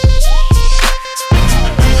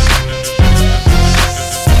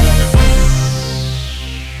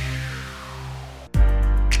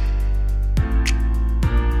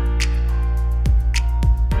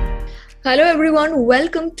Everyone,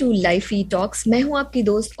 welcome to Lifietalks। मैं हूं आपकी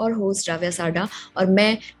दोस्त और होस्ट राव्या साडा और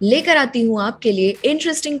मैं लेकर आती हूं आपके लिए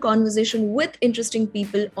interesting conversation with interesting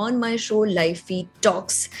people on my show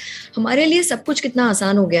Lifietalks। हमारे लिए सब कुछ कितना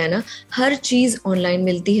आसान हो गया है ना। हर चीज़ ऑनलाइन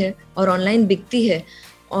मिलती है और ऑनलाइन बिकती है।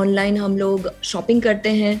 ऑनलाइन हम लोग शॉपिंग करते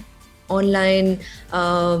हैं, ऑनलाइन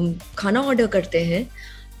खाना ऑर्डर करते हैं,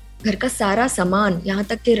 घर का सारा सामान यहाँ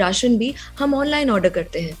तक के राशन भी हम ऑनलाइन ऑर्डर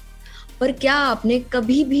करते हैं। पर क्या आपने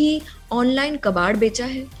कभी भी ऑनलाइन कबाड़ बेचा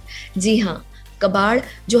है? जी हाँ, कबाड़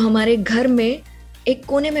जो हमारे घर में एक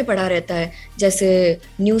कोने में पड़ा रहता है, जैसे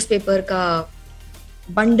न्यूज़पेपर का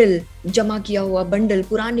बंडल, जमा किया हुआ बंडल,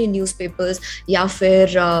 पुराने न्यूज़पेपर्स या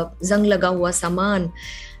फिर जंग लगा हुआ सामान।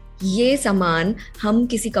 ये सामान हम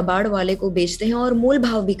किसी कबाड़ वाले को बेचते हैं और मोल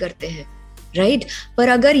भाव भी करते हैं, राइट? पर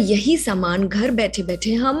अगर यही सामान घर बैठे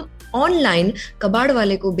बैठे हम ऑनलाइन कबाड़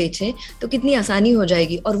वाले को बेचें तो कितनी आसानी हो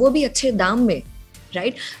जाएगी, और वो भी अच्छे दाम में,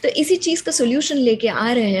 राइट? तो इसी चीज का सोल्यूशन लेके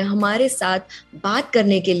आ रहे हैं हमारे साथ बात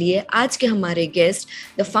करने के लिए आज के हमारे guest,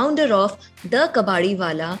 the founder of the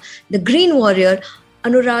कबाड़ीवाला, the green warrior,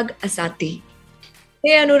 Anurag असाती।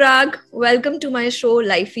 Hey Anurag, welcome to my show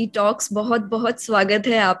Lifietalks। बहुत बहुत स्वागत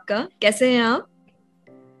है आपका। कैसे हैं आप?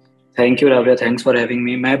 Thank you Ravya, thanks for having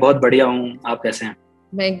me. मैं बहुत बढ़िया हूँ, आप कैसे हैं?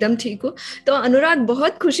 मैं एकदम ठीक हूँ। तो अनुराग,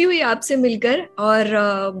 बहुत खुशी हुई आपसे मिलकर। और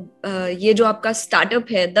ये जो आपका स्टार्टअप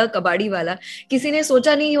है द कबाड़ीवाला, किसी ने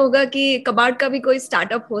सोचा नहीं होगा कि कबाड़ का भी कोई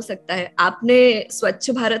स्टार्टअप हो सकता है। आपने स्वच्छ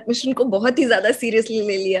भारत मिशन को बहुत ही ज्यादा सीरियसली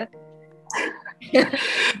ले लिया।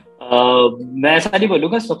 मैं ऐसा नहीं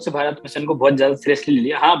बोलूंगा स्वच्छ भारत मिशन को बहुत ज्यादा सीरियसली ले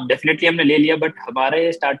लिया। हाँ, डेफिनेटली हमने ले लिया, बट हमारा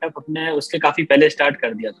ये स्टार्टअप अपने उसके काफी पहले स्टार्ट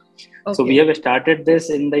कर दिया था। So we have started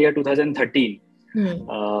this in the year 2013।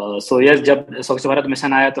 So yes, जब स्वच्छ भारत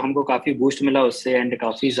मिशन आया तो हमको काफी बूस्ट मिला उससे एंड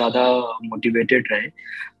काफी ज्यादा मोटिवेटेड रहे।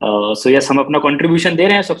 सो यस, हम अपना कंट्रीब्यूशन दे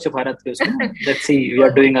रहे हैं स्वच्छ भारत के उसमें। Let's see, we are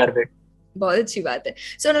doing our bit. बहुत अच्छी बात है।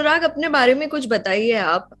 सो अनुराग, अपने बारे में कुछ बताइए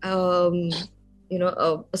आप।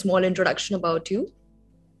 a small introduction about you.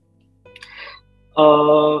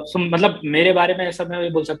 मतलब मेरे बारे में ऐसा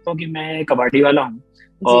मैं बोल सकता हूँ कि मैं कबाड़ी वाला हूँ,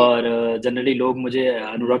 और जनरली लोग मुझे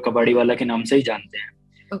अनुराग कबाड़ी वाला के नाम से ही जानते हैं।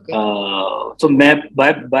 तो मैं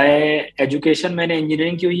बाय एजुकेशन मैंने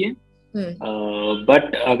इंजीनियरिंग की हुई है,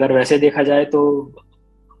 बट अगर वैसे देखा जाए तो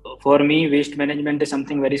for me waste management is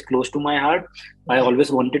something very close to my heart. I always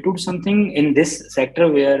wanted to do something in this sector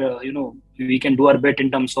where we can do our bit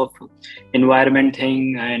in terms of environment thing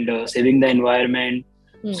and saving the environment.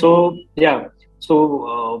 So yeah. So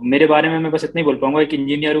मेरे बारे में मैं बस इतना ही बोल पाऊंगा, एक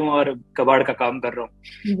engineer हूँ और कबाड़ का काम कर रहा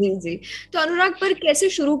हूँ। जी जी। तो अनुराग, पर कैसे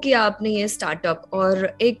शुरू किया आपने ये स्टार्टअप,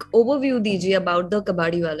 और एक ओवरव्यू दीजिए about the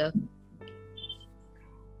Kabadiwala.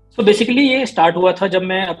 So basically ये स्टार्ट हुआ था जब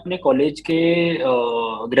मैं अपने कॉलेज के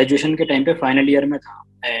ग्रेजुएशन के टाइम पे फाइनल ईयर में था,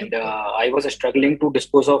 and I was struggling to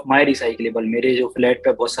dispose of my recyclable. मेरे जो फ्लैट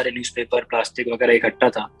पे बहुत सारे न्यूज़पेपर, प्लास्टिक वगैरह इकट्ठा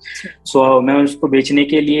था। सो मैं उसको बेचने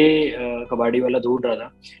के लिए कबाड़ी वाला ढूंढ रहा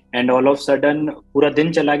था, एंड ऑल ऑफ सडन पूरा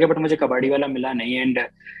दिन चला गया बट मुझे कबाड़ी वाला मिला नहीं। And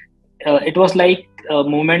it was like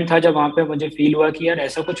moment था जब वहाँ पे मुझे फील हुआ कि यार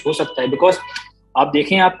ऐसा कुछ हो सकता है। बिकॉज आप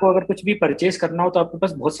देखें, आपको अगर कुछ भी परचेज करना हो तो आपके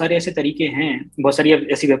पास बहुत सारे ऐसे तरीके हैं, बहुत सारी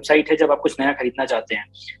ऐसी वेबसाइट है जब आप कुछ नया खरीदना चाहते हैं,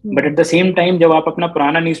 but at the same time जब आप अपना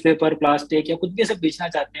पुराना न्यूज़पेपर, प्लास्टिक या कुछ भी ऐसा बेचना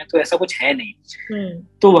चाहते हैं तो ऐसा कुछ है नहीं।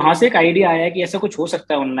 तो वहां से एक आइडिया आया कि ऐसा कुछ हो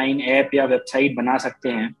सकता है, ऑनलाइन ऐप या वेबसाइट बना सकते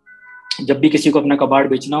हैं, जब भी किसी को अपना कबाड़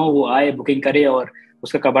बेचना हो वो आए, बुकिंग करे और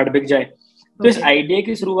उसका कबाड़ बिक जाए। तो इस आइडिया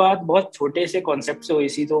की शुरुआत बहुत छोटे से कॉन्सेप्ट से हुई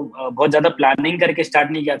थी। तो बहुत ज्यादा प्लानिंग करके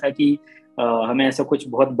स्टार्ट नहीं किया था कि हमें ऐसा कुछ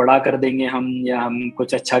बहुत बड़ा कर देंगे हम, या हम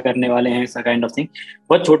कुछ अच्छा करने वाले हैं, ऐसा काइंड ऑफ थिंग।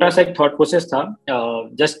 बहुत छोटा सा एक थॉट प्रोसेस था।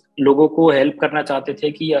 जस्ट लोगों को हेल्प करना चाहते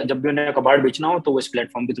थे कि जब भी उन्हें कबाड़ बेचना हो तो वो इस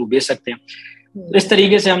प्लेटफॉर्म के थ्रू बेच सकते हैं। तो इस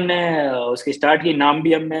तरीके से हमने उसकी स्टार्ट की। नाम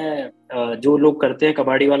भी हमने जो लोग करते हैं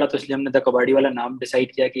कबाड़ी वाला, तो इसलिए हमने द कबाड़ी वाला नाम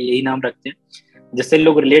डिसाइड किया कि यही नाम रखते हैं जिससे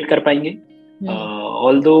लोग रिलेट कर पाएंगे।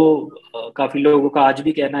 ऑल्दो काफी लोगों का आज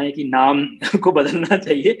भी कहना है कि नाम को बदलना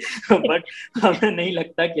चाहिए, बट हमें नहीं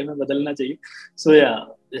लगता कि हमें बदलना चाहिए। सो या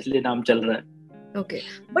इसलिए नाम चल रहा है। Okay,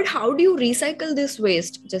 but how do you recycle this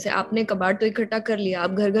waste? जैसे आपने कबाड़ तो इकट्ठा कर लिया,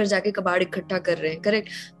 आप घर घर जाके कबाड़ इकट्ठा कर रहे हैं, करेक्ट?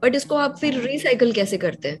 बट इसको आप फिर रिसाइकल कैसे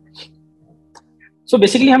करते हैं? सो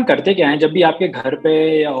बेसिकली हम करते क्या है, जब भी आपके घर पे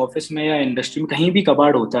या ऑफिस में या इंडस्ट्री में कहीं भी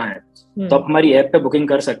कबाड़ होता है तो आप हमारी ऐप पे बुकिंग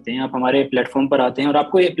कर सकते हैं। आप हमारे प्लेटफॉर्म पर आते हैं और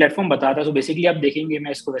आपको ये प्लेटफॉर्म बताता है। सो बेसिकली आप देखेंगे,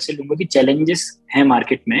 मैं इसको वैसे लूंगा कि चैलेंजेस हैं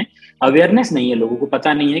मार्केट में, अवेयरनेस नहीं है, लोगों को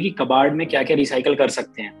पता नहीं है कि कबाड़ में क्या क्या रिसाइकल कर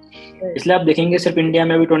सकते हैं। इसलिए आप देखेंगे सिर्फ इंडिया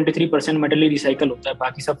में भी 23% मेटल रिसाइकल होता है,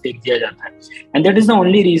 बाकी सब फेंक दिया जाता है। And that is the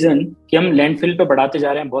only reason कि हम लैंडफिल पे बढ़ाते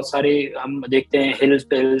जा रहे हैं। बहुत सारे हम देखते हैं हिल्स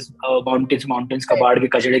पे हिल्स, माउंटेन्स कबाड़ के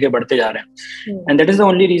कचड़े के बढ़ते जा रहे हैं, and that is the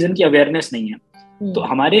only reason कि अवेयरनेस नहीं है। तो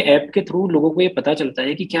हमारे ऐप के थ्रू लोगों को ये पता चलता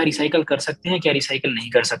है कि क्या रिसाइकल कर सकते हैं, क्या रिसाइकल नहीं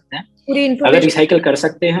कर सकते हैं। अगर रिसाइकल कर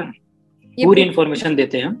सकते हैं, पूरी इन्फॉर्मेशन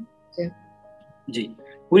देते हैं जी,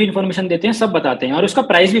 पूरी इन्फॉर्मेशन देते हैं, सब बताते हैं और उसका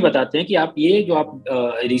प्राइस भी बताते हैं कि आप ये जो आप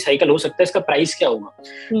रिसाइकल हो सकता है इसका प्राइस क्या होगा।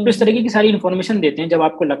 तो इस तरीके की सारी इन्फॉर्मेशन देते हैं। जब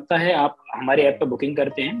आपको लगता है, आप हमारे ऐप पे बुकिंग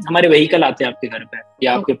करते हैं, हमारे व्हीकल आते हैं आपके घर पे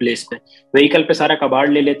या आपके प्लेस पे, व्हीकल पे सारा कबाड़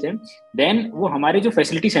ले लेते हैं। देन वो हमारे जो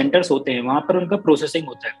फैसिलिटी सेंटर्स होते हैं वहां पर उनका प्रोसेसिंग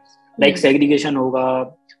होता है, लाइक सेग्रीगेशन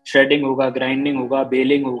होगा, श्रेडिंग होगा, ग्राइंडिंग होगा,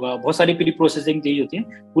 बेलिंग होगा, बहुत सारी प्री प्रोसेसिंग चीज होती है,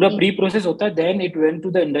 पूरा प्री प्रोसेस होता है। Then it went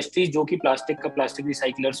to the industries, जो कि प्लास्टिक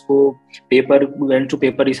रिसाइकलर्स को, paper went to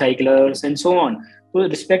paper recyclers and so on. तो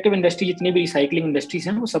रिस्पेक्टिव इंडस्ट्री, जितनी भी रिसाइकलिंग इंडस्ट्रीज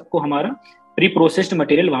हैं, वो सबको हमारा प्री प्रोसेस्ड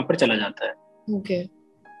मटेरियल वहां पर चला जाता है।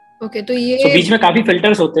 ओके तो ये बीच में काफी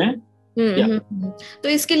फिल्टर्स होते हैं। तो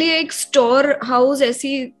इसके लिए एक स्टोर हाउस ऐसी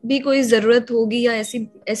भी कोई जरूरत होगी, या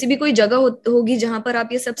ऐसी भी कोई जगह होगी जहां पर आप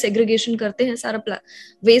ये सब सेग्रीगेशन करते हैं, सारा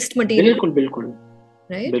वेस्ट मटेरियल? बिल्कुल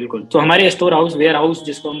बिल्कुल। तो हमारे स्टोर हाउस, वेयर हाउस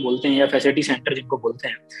जिसको हम बोलते हैं, या फैसिलिटी सेंटर जिनको बोलते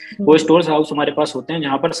हैं, वो स्टोर हाउस हमारे पास होते हैं,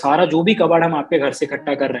 जहाँ पर सारा जो भी कबाड़ हम आपके घर से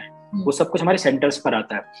इकट्ठा कर रहे हैं वो सब कुछ हमारे सेंटर्स पर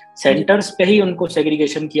आता है। सेंटर्स पे ही उनको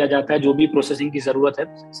सेग्रीगेशन किया जाता है, जो भी प्रोसेसिंग की जरूरत है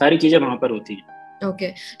सारी चीजें वहां पर होती है। ओके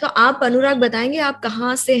तो आप अनुराग बताएंगे आप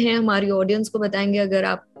कहाँ से हैं, हमारी ऑडियंस को बताएंगे अगर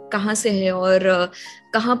आप कहाँ से हैं और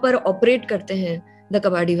कहाँ पर ऑपरेट करते हैं द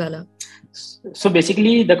कबाड़ीवाला? सो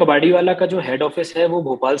बेसिकली द कबाड़ीवाला का जो हेड ऑफिस है वो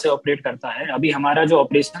भोपाल से ऑपरेट करता है। अभी हमारा जो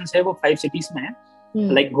ऑपरेशंस है वो 5 सिटीज में है,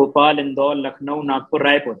 लाइक भोपाल, इंदौर, लखनऊ, नागपुर,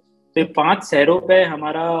 रायपुर। तो ये 5 शहरों पे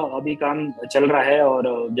हमारा अभी काम चल रहा है।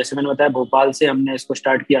 और जैसे मैंने बताया, भोपाल से हमने इसको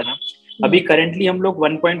स्टार्ट किया था। अभी करेंटली हम लोग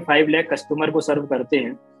 1.5 लाख कस्टमर को सर्व करते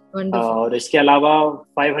हैं। और इसके अलावा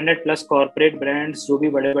 500 प्लस कॉर्पोरेट ब्रांड्स, जो भी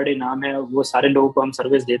बड़े बड़े नाम है, वो सारे लोगों को हम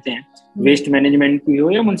सर्विस देते हैं। वेस्ट मैनेजमेंट की हो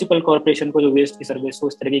या म्युनिसिपल कॉर्पोरेशन को जो वेस्ट की सर्विस हो,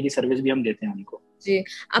 उस तरीके की सर्विस भी हम देते हैं उनको। जी,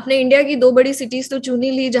 आपने इंडिया की 2 बड़ी सिटीज तो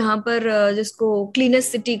चुनी ली जहां पर जिसको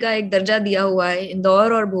क्लीनेस्ट सिटी का एक दर्जा दिया हुआ है,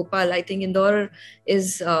 इंदौर और Bhopal. I think Indore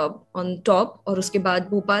is on top और उसके बाद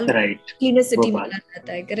भोपाल क्लीनेस्ट सिटी माना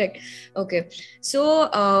जाता है। करेक्ट। ओके सो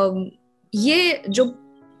ये जो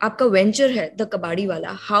आपका वेंचर है the कबाड़ीवाला,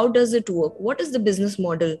 how does it work, what is the business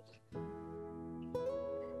model?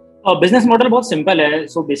 Business model बहुत सिंपल है।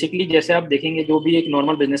 सो बेसिकली जैसे आप देखेंगे जो भी एक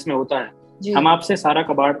नॉर्मल बिजनेस में होता है, हम आपसे सारा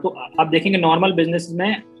कबाड़, तो आप देखेंगे नॉर्मल बिजनेस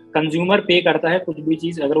में कंज्यूमर पे करता है कुछ भी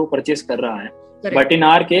चीज अगर वो परचेस कर रहा है, बट इन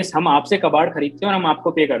आवर केस हम आपसे कबाड़ खरीदते हैं और हम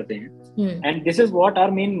आपको पे करते हैं। And this is what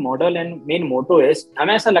our main model and main motto is.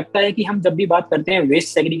 हमें ऐसा लगता है कि हम जब भी बात करते हैं वेस्ट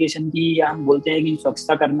सेग्रीगेशन की, या हम बोलते हैं कि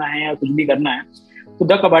स्वच्छता करना है या कुछ भी करना है, तो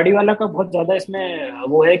द कबाड़ीवाला का बहुत ज्यादा इसमें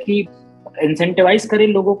वो है कि इंसेंटिवाइज करें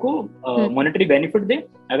लोगों को, मॉनेटरी बेनिफिट दें।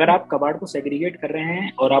 अगर आप कबाड़ को सेग्रीगेट कर रहे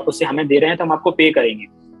हैं और आप उसे हमें दे रहे हैं तो हम आपको पे करेंगे।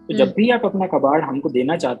 तो जब भी आप अपना कबाड़ हमको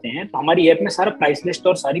देना चाहते हैं तो हमारी ऐप में सारा प्राइस लिस्ट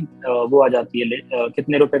और सारी वो आ जाती है,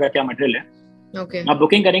 कितने रुपए का क्या मटेरियल है। आप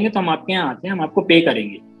बुकिंग करेंगे तो हम आपके यहाँ आते हैं, हम आपको पे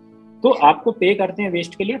करेंगे। तो आपको पे करते हैं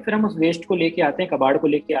वेस्ट के लिए, फिर हम उस वेस्ट को लेके आते हैं, कबाड़ को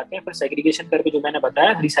लेके आते हैं, फिर सेग्रीगेशन करके जो मैंने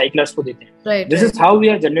बताया रिसाइकलर्स को देते हैं। This is how we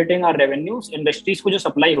are generating our revenues. Industries को जो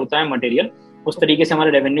सप्लाई होता है मटेरियल, उस तरीके से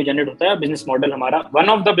हमारा रेवेन्यू जनरेट होता है। बिजनेस मॉडल हमारा one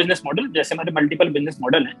of the business model, जैसे हमारे मल्टीपल बिजनेस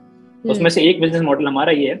मॉडल है, उसमें से एक बिजनेस मॉडल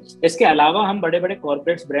हमारा ये है। इसके अलावा हम बड़े बड़े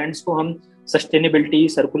कॉर्पोरेट्स ब्रांड्स को हम सस्टेनेबिलिटी,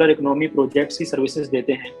 सर्कुलर इकोनॉमी प्रोजेक्ट्स की सर्विसेज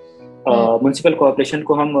देते हैं। म्युनिसिपल कॉर्पोरेशन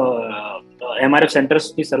को हम MRF सेंटर्स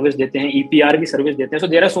की सर्विस देते हैं, EPR की सर्विस देते हैं। So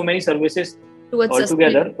there are so many services all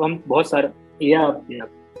together. तो हम बहुत सारे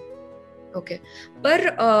ओके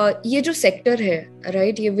पर ये जो सेक्टर है,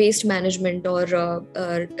 राइट, ये वेस्ट मैनेजमेंट और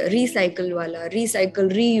रिसाइकल वाला, रिसाइकल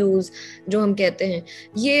रीयूज जो हम कहते हैं,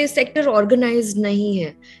 ये सेक्टर ऑर्गेनाइज नहीं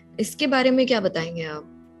है। इसके बारे में क्या बताएंगे आप?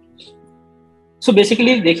 सो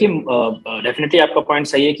बेसिकली देखिए, डेफिनेटली आपका पॉइंट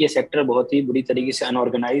सही है कि ये सेक्टर बहुत ही बुरी तरीके से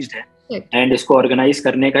अनऑर्गेनाइज्ड है एंड इसको ऑर्गेनाइज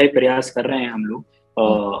करने का ही प्रयास कर रहे हैं हम लोग।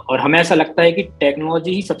 और हमें ऐसा लगता है कि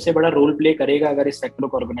टेक्नोलॉजी ही सबसे बड़ा रोल प्ले करेगा अगर इस सेक्टर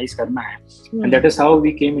को ऑर्गेनाइज करना है। And that is how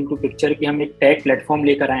we came into picture कि हम एक टेक प्लेटफॉर्म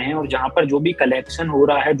लेकर आए हैं, और जहां पर जो भी कलेक्शन हो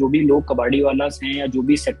रहा है, जो भी लोग कबाड़ीवाला हैं या जो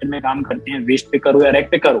भी सेक्टर में काम करते हैं, वेस्ट पे करो या रैक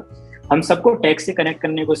पे करो, हम सबको टेक से कनेक्ट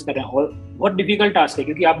करने की कोशिश कर रहे हैं। और बहुत डिफिकल्ट टास्क है,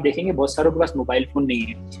 क्योंकि आप देखेंगे बहुत सारों के पास मोबाइल फोन नहीं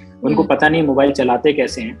है, उनको पता नहीं मोबाइल चलाते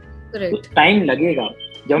कैसे हैं, तो टाइम लगेगा।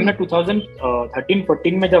 जब हमने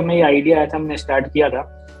 2013-14 में जब हमें ये आइडिया आया था, हमने स्टार्ट किया था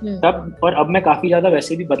तब, और अब में काफी ज्यादा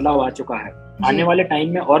वैसे भी बदलाव आ चुका है। आने वाले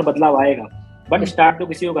टाइम में और बदलाव आएगा, बट स्टार्ट तो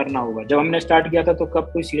किसी को करना होगा। जब हमने स्टार्ट किया था तो कब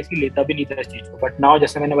कोई सीरियसली लेता भी नहीं था इस चीज को, बट नाउ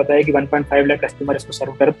जैसे मैंने बताया कि 1.5 लाख कस्टमर इसको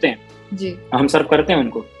सर्व करते हैं जी, हम सर्व करते हैं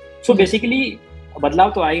उनको। सो बेसिकली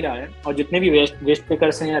बदलाव तो आ ही रहा है, और जितने भी वेस्ट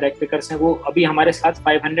पिकर्स हैं या रैक पिकर्स हैं, वो अभी हमारे साथ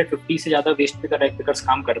 550 से ज्यादा वेस्ट पिकर रैक पिकर्स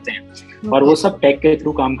काम करते हैं, और वो सब टेक के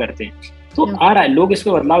थ्रू काम करते हैं। तो आ रहा है, लोग इस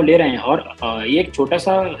पे बदलाव ले रहे हैं, और ये एक छोटा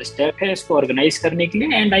सा स्टेप है इसको ऑर्गेनाइज करने के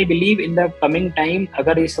लिए। And I believe in the coming time,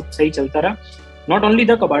 अगर ये सब सही चलता रहा, नॉट ओनली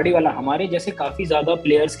द कबाड़ी वाला, हमारे जैसे काफी ज्यादा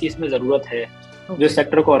प्लेयर्स की इसमें जरूरत है जो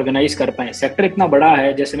सेक्टर को ऑर्गेनाइज कर पाए। सेक्टर इतना बड़ा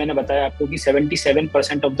है, जैसे मैंने बताया आपको कि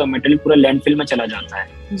 77% ऑफ द मेटेरियल पूरा लैंडफिल में चला जाता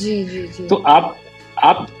है। जी। तो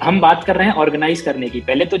हम बात कर रहे हैं ऑर्गेनाइज करने की।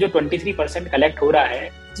 पहले तो जो 23% कलेक्ट हो रहा है,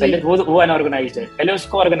 पहले वो अनऑर्गेनाइज्ड है, पहले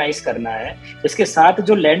उसको ऑर्गेनाइज करना है। इसके साथ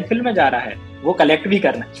जो लैंडफिल में जा रहा है वो कलेक्ट भी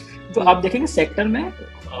करना है। तो आप देखेंगे सेक्टर में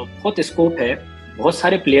बहुत स्कोप है, बहुत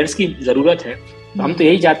सारे प्लेयर्स की जरूरत है। तो हम तो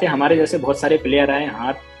यही चाहते हैं हमारे जैसे बहुत सारे प्लेयर आए,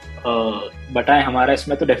 हाथ बटाएं हमारा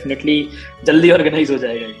इसमें, तो डेफिनेटली जल्दी ऑर्गेनाइज हो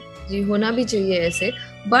जाएगा जी। होना भी चाहिए ऐसे।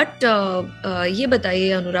 बट ये बताइए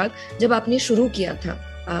अनुराग, जब आपने शुरू किया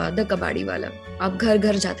था द कबाड़ी वाला, आप घर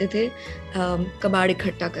घर जाते थे कबाड़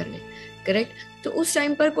इकट्ठा करने, करेक्ट? तो उस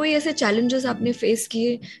टाइम पर कोई ऐसे चैलेंजेस आपने फेस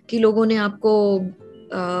किए कि लोगों ने आपको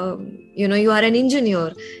you are an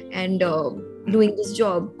engineer and doing this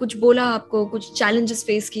job, कुछ बोला आपको, कुछ चैलेंजेस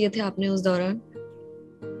फेस किए थे आपने उस दौरान?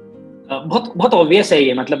 बहुत बहुत ऑब्वियस है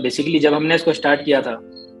ये। मतलब बेसिकली जब हमने इसको स्टार्ट किया था,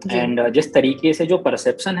 एंड जिस तरीके से जो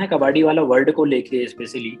परसेप्शन है कबाड़ी वाला वर्ल्ड को लेके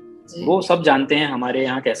स्पेशली, वो सब जानते हैं हमारे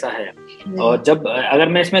यहाँ कैसा है। और जब अगर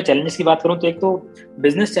मैं इसमें चैलेंजेस की बात करूँ, तो एक तो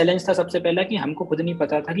बिजनेस चैलेंज था सबसे पहला, कि हमको खुद नहीं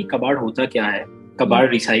पता था कि कबाड़ होता क्या है, कबाड़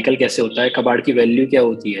रिसाइकल कैसे होता है, कबाड़ की वैल्यू क्या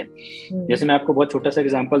होती है। जैसे मैं आपको बहुत छोटा सा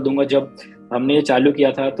एग्जांपल दूंगा, जब हमने ये चालू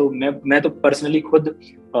किया था तो मैं तो पर्सनली खुद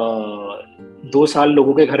 2 साल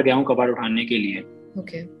लोगों के घर गया हूँ कबाड़ उठाने के लिए।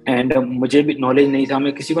 एंड मुझे भी नॉलेज नहीं था,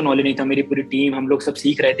 मैं किसी को नॉलेज नहीं था, मेरी पूरी टीम, हम लोग सब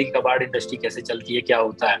सीख रहे थे कि कबाड़ इंडस्ट्री कैसे चलती है, क्या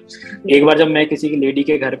होता है। एक बार जब मैं किसी की लेडी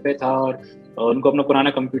के घर पे था और उनको अपना पुराना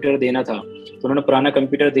कंप्यूटर देना था, तो उन्होंने पुराना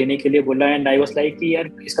कंप्यूटर देने के लिए बोला, एंड आई वाज लाइक कि यार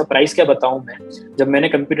इसका प्राइस क्या बताऊं मैं। जब मैंने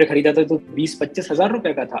कंप्यूटर खरीदा था तो 20-25 हजार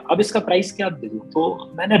रुपए का था, अब इसका प्राइस क्या दूं?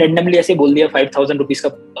 तो मैंने रेंडमली ऐसे बोल दिया 5,000 रुपीज का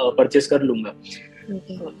परचेस कर लूंगा।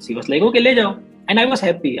 शी वाज लाइक ओके ले जाओ। And I was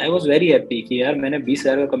happy, I was very happy कि यार मैंने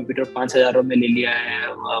 20,000 का कंप्यूटर 5,000 में ले लिया है,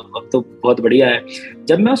 अब तो बहुत बढ़िया है।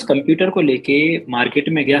 जब मैं उस कंप्यूटर को लेके मार्केट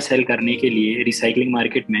में गया सेल करने के लिए, रिसाइकलिंग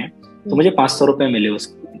मार्केट में, तो मुझे 500 रुपए मिले उस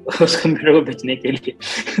कंप्यूटर को बेचने के लिए।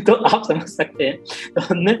 तो आप समझ सकते हैं, तो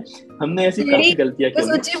हमने ऐसी काफी गलतियां की।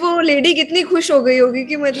 सोचिए वो लेडी कितनी खुश हो गई होगी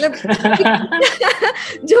कि मतलब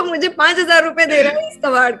जो मुझे 5,000 रुपए दे रहा है इस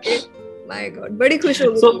कबाड़ के, माय गॉड, बड़ी खुश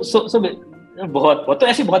हो गई। बहुत तो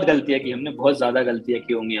ऐसी बहुत गलतियां की हमने, बहुत ज्यादा गलतियां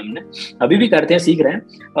की होंगी हमने, अभी भी करते हैं, सीख रहे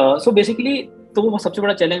हैं। सो बेसिकली तो वो सबसे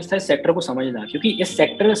बड़ा चैलेंज था इस सेक्टर को समझना, क्योंकि इस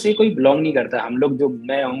सेक्टर से कोई बिलोंग नहीं करता। हम लोग, जो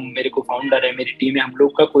मैं हूँ, मेरे को फाउंडर है, मेरी टीम है, हम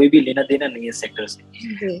लोग का कोई भी लेना देना नहीं है इस सेक्टर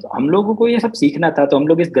से। तो हम लोगों को ये सब सीखना था, तो हम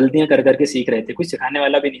लोग इस गलतियां कर करके सीख रहे थे। कोई सिखाने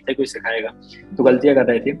वाला भी नहीं था, कोई सिखाएगा, तो गलतियां कर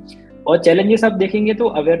रहे थे। और चैलेंजेस आप देखेंगे तो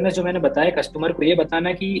अवेयरनेस जो मैंने बताया, कस्टमर को ये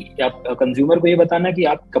बताना कि आप, कंज्यूमर को ये बताना कि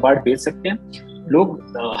आप कबाड़ बेच सकते हैं। लोग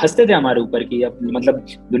हंसते थे हमारे ऊपर कि अब मतलब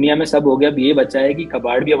दुनिया में सब हो गया, अब ये बचा है कि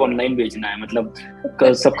कबाड़ भी अब ऑनलाइन बेचना है। मतलब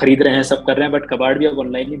सब खरीद रहे हैं, सब कर रहे हैं, बट कबाड़ भी अब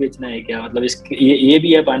ऑनलाइन ही बेचना है क्या? मतलब ये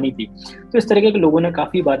भी है पानी थी। तो इस तरह के लोगों ने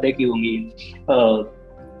काफी बातें की होंगी।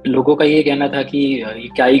 लोगों का ये कहना था कि ये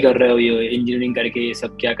क्या ही कर रहे हो, ये इंजीनियरिंग करके ये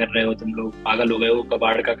सब क्या कर रहे हो, तुम लोग पागल हो गए हो,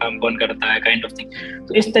 कबाड़ का काम कौन करता है, काइंड ऑफ थिंग।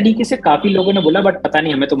 तो इस तरीके से काफी लोगों ने बोला, बट पता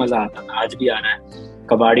नहीं, हमें तो मजा आता था, आज भी आ रहा है,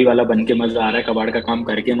 कबाड़ी वाला बन के मजा आ रहा है, कबाड़ का काम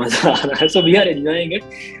करके मजा आ रहा है। So we are enjoying it.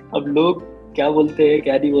 अब लोग क्या बोलते हैं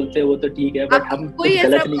क्या नहीं बोलते हैं वो तो ठीक है, बट हम कुछ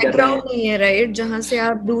गलत नहीं कर रहे हैं। नहीं है राइट, जहाँ से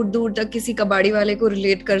आप दूर दूर तक किसी कबाड़ी वाले को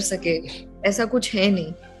रिलेट कर सके, ऐसा कुछ है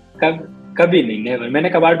नहीं। कभी नहीं, नेवर। मैंने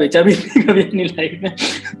कबाड़ बेचा भी नहीं कभी अपनी लाइफ में,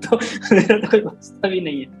 तो मेरा तो कोई वास्ता भी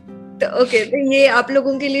नहीं है। तो ओके, तो ये आप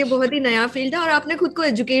लोगों के लिए बहुत ही नया फील्ड है और आपने खुद को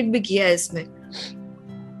एजुकेट भी किया है इसमें।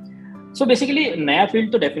 सो बेसिकली नया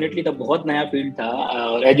फील्ड तो डेफिनेटली था, बहुत नया फील्ड था।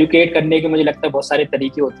 और एजुकेट करने के मुझे लगता है बहुत सारे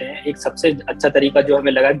तरीके होते हैं। एक सबसे अच्छा तरीका जो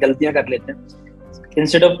हमें लगा, गलतियां कर लेते हैं,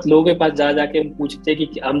 इंस्टेड ऑफ लोगों के पास जा जाके हम पूछते कि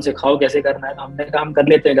हम सिखाओ कैसे करना है, तो हमने कहा हम कर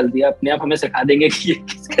लेते हैं गलतियां, अपने आप हमें सिखा देंगे कि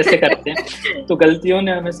कैसे करते हैं। तो गलतियों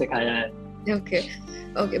ने हमें सिखाया है।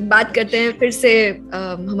 ओके, बात करते हैं फिर से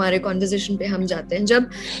हमारे कॉन्वर्सेशन पे हम जाते हैं। जब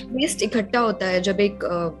वेस्ट इकट्ठा होता है, जब एक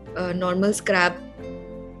नॉर्मल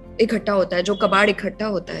स्क्रैप इकट्ठा होता है, जो कबाड़ इकट्ठा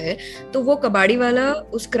होता है, तो वो कबाड़ी वाला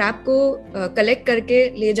उस स्क्रैप को कलेक्ट करके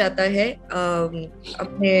ले जाता है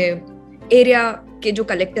अपने एरिया के जो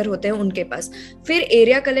कलेक्टर होते हैं उनके पास। फिर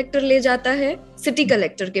एरिया कलेक्टर ले जाता है सिटी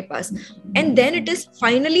कलेक्टर के पास, and then it is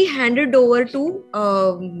finally handed over to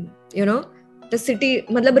the city,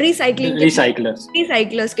 मतलब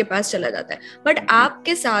रिसाइकलर्स के पास चला जाता है। बट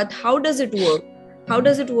आपके साथ how does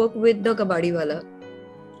it work with the कबाड़ी वाला?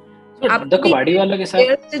 द कबाड़ी वाला के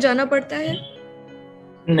साथ से जाना पड़ता है?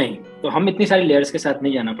 नहीं, तो हम इतनी सारी लेयर्स के साथ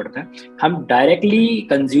नहीं जाना पड़ता है। हम डायरेक्टली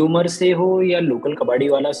कंज्यूमर से हो या लोकल कबाड़ी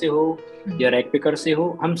वाला से हो या रैक पिकर से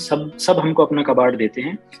हो, हम सब हमको अपना कबाड़ देते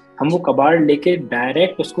हैं। हम वो कबाड़ लेके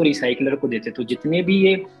डायरेक्ट उसको रिसाइकलर को देते हैं। तो जितने भी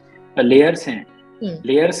ये लेयर्स हैं,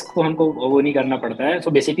 लेयर्स को हमको वो नहीं करना पड़ता है।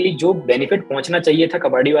 सो बेसिकली जो बेनिफिट पहुंचना चाहिए था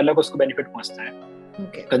कबाड़ी वाला को, उसको बेनिफिट पहुंचता है।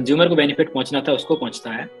 कंज्यूमर को बेनिफिट पहुंचना था, उसको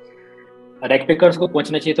पहुंचता है। रैक पिकर्स को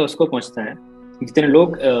पहुंचना चाहिए था, उसको पहुंचता है। जितने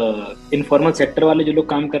लोग इनफॉर्मल सेक्टर वाले जो लोग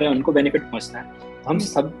काम कर रहे हैं उनको बेनिफिट पहुंचता है। तो हम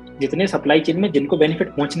सब जितने सप्लाई चेन में जिनको बेनिफिट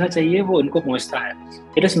पहुंचना चाहिए वो उनको पहुंचता है।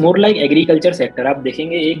 It is more like agriculture sector. आप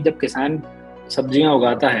देखेंगे, एक जब किसान सब्जियां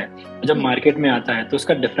उगाता है, जब मार्केट में आता है, तो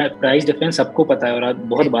उसका प्राइस डिफरेंस सबको पता है, और आज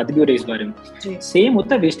बहुत बात भी हो रही है इस बारे में। सेम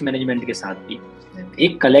होता है वेस्ट मैनेजमेंट के साथ भी।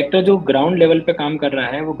 एक कलेक्टर जो ग्राउंड लेवल पे काम कर रहा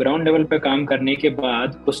है, वो ग्राउंड लेवल पे काम करने के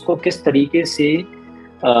बाद उसको किस तरीके से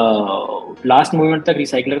लास्ट मोमेंट तक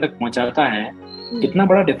रिसाइकलर तक पहुंचाता है, कितना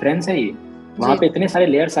बड़ा डिफरेंस है ये। वहां पे इतने सारे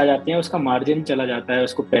लेयर्स आ जाते हैं, उसका मार्जिन चला जाता है,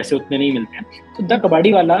 उसको पैसे उतने नहीं मिलते हैं। तो द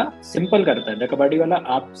कबाड़ी वाला सिंपल करता है। द कबाड़ी वाला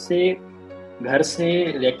आपसे, घर से,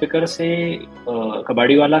 रैक पिकर से,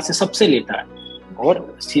 कबाड़ी वाला से, सबसे लेता है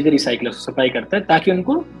और सीधे रिसाइकलर सप्लाई करता है, ताकि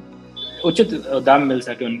उनको उचित दाम मिल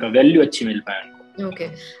सके, उनका वैल्यू अच्छी मिल पाए उनको। ओके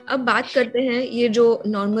अब बात करते हैं ये जो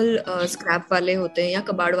नॉर्मल स्क्रैप वाले होते हैं या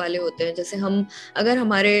कबाड़ वाले होते हैं। जैसे हम अगर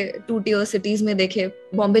हमारे 2 टियर सिटीज में देखें,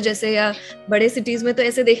 बॉम्बे जैसे या बड़े सिटीज में, तो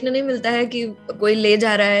ऐसे देखने नहीं मिलता है कि कोई ले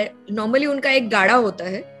जा रहा है। नॉर्मली उनका एक गाड़ा होता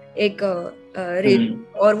है, एक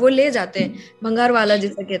रेत, और वो ले जाते हैं, भंगार वाला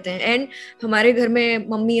जिसे कहते हैं। एंड हमारे घर में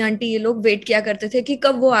मम्मी आंटी ये लोग वेट किया करते थे कि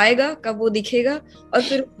कब वो आएगा, कब वो दिखेगा, और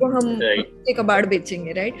फिर उसको हम कबाड़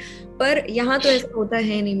बेचेंगे, राइट। पर यहाँ तो ऐसा होता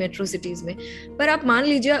है नहीं मेट्रो सिटीज में। पर आप मान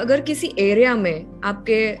लीजिए अगर किसी एरिया में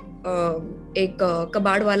आपके एक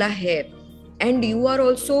कबाड़ वाला है and you are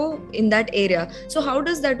also in that area, so how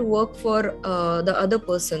does that work for the other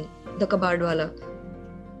person, the kabad wala,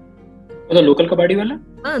 the local kabadi wala?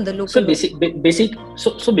 The local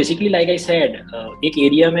so basically like I said, एक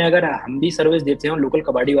area में अगर हम भी service देते हैं और local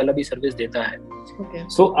कबाड़ी वाला भी सर्विस देता है,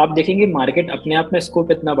 सो आप देखेंगे मार्केट अपने आप में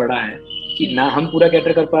स्कोप इतना बड़ा है कि ना हम पूरा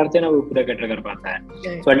कैटर कर पाते हैं, ना वो पूरा कैटर कर पाता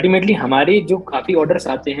है। तो अल्टीमेटली हमारे जो काफी ऑर्डर्स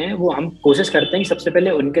आते हैं, वो हम कोशिश करते हैं कि सबसे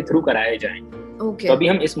पहले उनके थ्रू कराए जाएं। तो अभी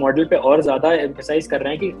हम इस मॉडल पे और ज्यादा एम्फसाइज कर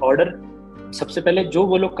रहे हैं कि ऑर्डर सबसे पहले जो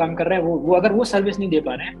वो लोग काम कर रहे हैं, वो अगर वो सर्विस नहीं दे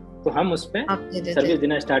पा रहे हैं, तो हम उस पे सर्विस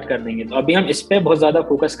देना स्टार्ट कर देंगे। तो अभी हम इस पे बहुत ज्यादा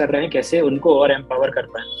फोकस कर रहे हैं, कैसे उनको और एम्पावर कर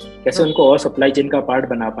पाए, कैसे उनको और सप्लाई चेन का पार्ट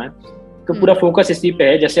बना पाए। तो पूरा फोकस इसी पे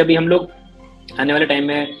है। जैसे अभी हम लोग आने वाले टाइम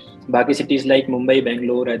में बाकी सिटीज लाइक मुंबई,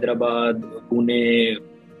 बेंगलोर, हैदराबाद, पुणे,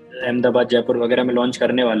 अहमदाबाद, जयपुर वगैरह में लॉन्च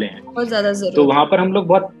करने वाले हैं। बहुत ज्यादा तो वहां पर हम लोग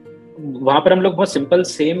बहुत सिंपल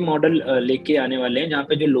सेम मॉडल लेके आने वाले हैं, जहाँ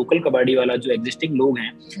पे जो लोकल कबाड़ी वाला जो एग्जिस्टिंग लोग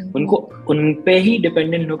हैं, उनको उन पे ही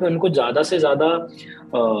डिपेंडेंट होकर उनको ज्यादा से ज्यादा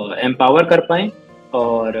एम्पावर कर पाएं,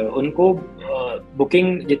 और उनको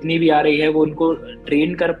बुकिंग जितनी भी आ रही है वो उनको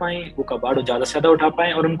ट्रेन कर पाएं, वो कबाड़ ज्यादा से ज्यादा उठा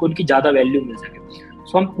पाएं और उनको उनकी ज्यादा वैल्यू मिल सके।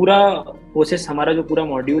 सो हम पूरा प्रोसेस, हमारा जो पूरा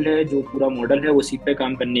मॉड्यूल है, जो पूरा मॉडल है, उसी पे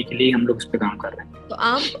काम करने के लिए हम लोग इस पे काम कर रहे हैं। तो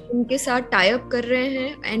आप उनके साथ टाई अप कर रहे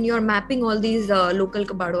हैं and you are mapping all these local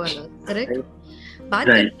कबाड़ वाला, करेक्ट? बात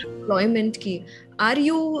करें एम्प्लॉयमेंट की, are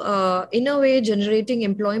you in a way generating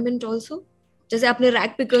employment also? जैसे आपने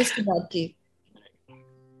रैक पिकर्स की बात की।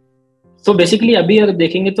 तो बेसिकली अभी अगर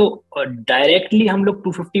देखेंगे तो डायरेक्टली हम लोग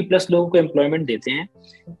 250 प्लस लोगों को एम्प्लॉयमेंट देते हैं।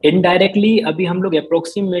 इनडायरेक्टली अभी हम लोग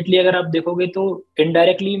अप्रोक्सीमेटली अगर आप देखोगे तो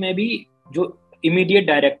इनडायरेक्टली में भी जो इमीडिएट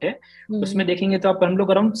डायरेक्ट है उसमें देखेंगे तो आप हम लोग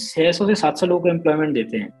अराउंड 600 से 700 लोगों को एम्प्लॉयमेंट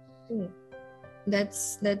देते हैं।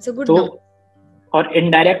 That's a good number. और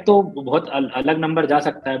इनडायरेक्ट तो बहुत अलग नंबर जा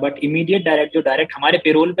सकता है, बट इमीडिएट डायरेक्ट, जो डायरेक्ट हमारे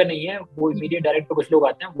पेरोल पे नहीं है, वो इमीडिएट डायरेक्ट पे कुछ लोग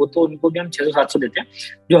आते हैं, वो तो उनको भी हम 600-700 देते हैं।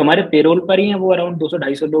 जो हमारे पेरोल पर ही है वो अराउंड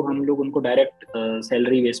 200-250 लोग हम लोग उनको डायरेक्ट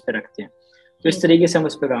सैलरी बेस पे रखते हैं। तो इस तरीके से हम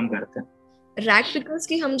उस पर काम करते हैं। रैक पिकर्स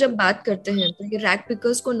की हम जब बात करते हैं तो ये रैक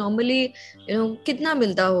पिकर्स को नॉर्मली कितना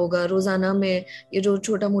मिलता होगा रोजाना में, ये जो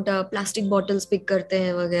छोटा मोटा प्लास्टिक बॉटल्स पिक करते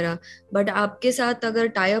हैं वगैरह, बट आपके साथ अगर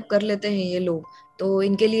टाई अप कर लेते हैं ये लोग तो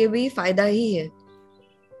इनके लिए भी फायदा ही है।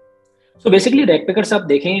 So basically रैक पिकर्स आप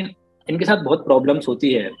देखें, इनके साथ बहुत प्रॉब्लम्स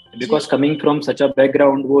होती है, because coming from such a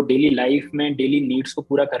background, वो डेली लाइफ में डेली नीड्स को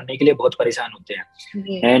पूरा करने के लिए बहुत परेशान होते हैं,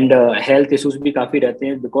 एंड हेल्थ इश्यूज भी काफी रहते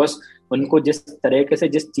हैं, बिकॉज उनको जिस तरीके से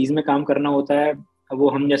जिस चीज में काम करना होता है, वो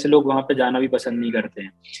हम जैसे लोग वहां पे जाना भी पसंद नहीं करते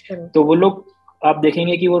हैं। तो वो लोग आप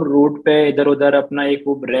देखेंगे कि वो रोड पे इधर उधर अपना एक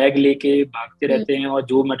वो रैग लेके भागते रहते हैं और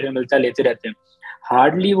जो मटेरियल मिलता है लेते रहते हैं।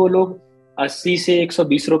 हार्डली वो लोग 80 से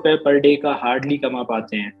 120 रुपए पर डे का हार्डली कमा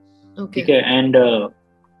पाते हैं, ठीक है। एंड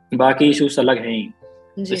बाकी इश्यूज अलग हैं ही।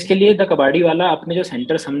 तो इसके लिए द कबाड़ी वाला अपने जो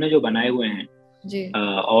सेंटर्स हमने जो बनाए हुए हैं,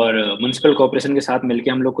 और म्युनिसिपल कॉर्पोरेशन के साथ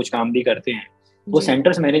मिलके हम लोग कुछ काम भी करते हैं, वो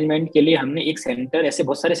सेंटर्स मैनेजमेंट के लिए हमने एक सेंटर, ऐसे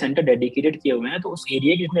बहुत सारे सेंटर डेडिकेटेड किए हुए हैं, तो उस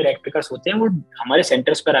एरिया के जितने रैक पिकर्स होते हैं वो हमारे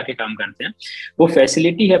सेंटर्स पर आके काम करते हैं। वो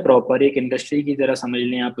फैसिलिटी है प्रॉपर, एक इंडस्ट्री की तरह समझ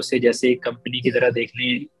लें आप उसे, जैसे एक कंपनी की तरह देख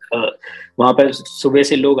लें। वहां पर सुबह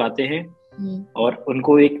से लोग आते हैं और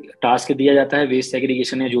उनको एक टास्क दिया जाता है, वेस्ट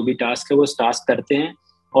सेग्रीगेशन है जो भी टास्क है वो टास्क करते हैं,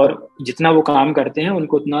 और जितना वो काम करते हैं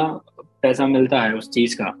उनको उतना पैसा मिलता है उस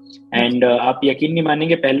चीज का। एंड आप यकीन नहीं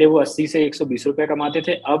मानेंगे, पहले वो 80 से 120 रुपए कमाते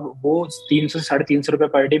थे, अब वो 300 से 350 रुपए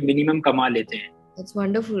पर डे मिनिमम कमा लेते हैं। That's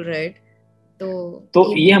wonderful, right? तो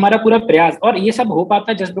ये हमारा पूरा प्रयास, और ये सब हो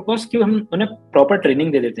पाता है जस्ट बिकॉज कि हम उन्हें प्रॉपर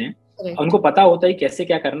ट्रेनिंग दे देते हैं, उनको पता होता है कैसे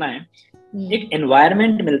क्या करना है, एक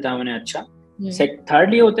एनवायरनमेंट मिलता है उन्हें अच्छा।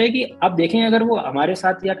 थर्ड ये होता है कि आप देखें अगर वो हमारे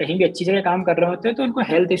साथ या कहीं भी अच्छी जगह काम कर रहे होते हैं तो उनको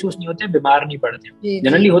हेल्थ इश्यूज नहीं होते, बीमार नहीं पड़ते।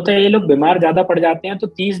 जनरली होता है ये लोग बीमार ज्यादा पड़ जाते हैं, तो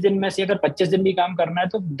 30 दिन में से अगर 25 दिन भी काम करना है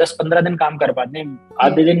तो 10-15 दिन काम कर पाते हैं,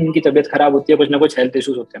 आधे दिन इनकी तबीयत खराब होती है, कुछ ना कुछ हेल्थ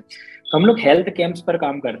इश्यूज होते हैं। तो हम लोग हेल्थ कैंप्स पर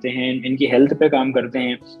काम करते हैं, इनकी हेल्थ पे काम करते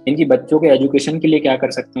हैं, इनकी बच्चों के एजुकेशन के लिए क्या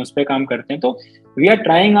कर सकते हैं उस पर काम करते हैं। तो we are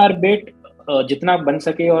trying our best, जितना बन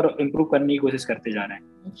सके और इम्प्रूव करने की कोशिश करते जा रहे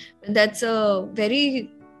हैं। That's a very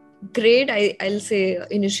great I'll say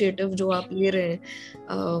initiative जो आप ले रहे हैं,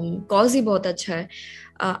 कॉज ही बहुत अच्छा है।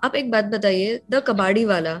 आप एक बात बताइए, द कबाड़ी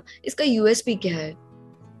वाला, इसका यूएसपी क्या है?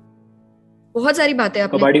 बहुत सारी बातें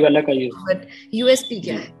आपने कबाड़ी वाला का यूएसपी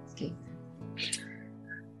क्या है इसकी?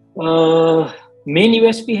 मेन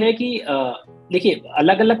यूएसपी है कि देखिए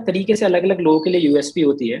अलग अलग तरीके से अलग अलग लोगों के लिए यूएसपी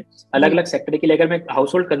होती है, अलग अलग सेक्टर के लिए। अगर मैं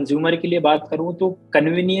हाउस होल्ड कंज्यूमर के लिए बात करूं तो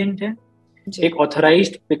कन्वीनियंट है, एक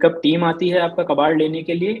ऑथराइज्ड पिकअप टीम आती है आपका कबाड़ लेने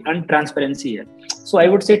के लिए, एंड ट्रांसपेरेंसी है। So I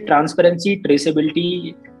would say transparency,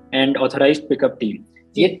 traceability and authorised pickup team,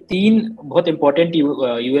 ये तीन बहुत इंपॉर्टेंट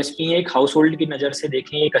यूएसपी है। एक हाउस होल्ड की नजर से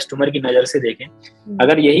देखें, एक कस्टमर की नजर से देखें।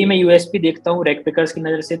 अगर यही मैं यूएसपी देखता हूँ रैक पिकर्स की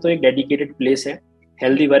नजर से, तो एक डेडिकेटेड प्लेस है,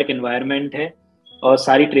 हेल्दी वर्क एनवायरनमेंट है, और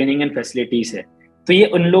सारी ट्रेनिंग एंड फैसिलिटीज है। तो ये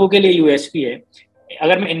उन लोगों के लिए यूएसपी है।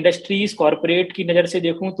 अगर मैं इंडस्ट्रीज कॉर्पोरेट की नजर से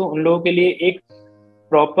देखूं तो उन लोगों के लिए एक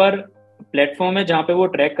प्रॉपर प्लेटफॉर्म है जहाँ पे वो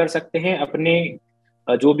ट्रैक कर सकते हैं अपने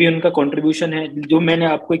जो भी उनका कंट्रीब्यूशन है। जो मैंने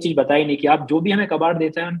आपको एक चीज बताई नहीं कि आप जो भी हमें कबाड़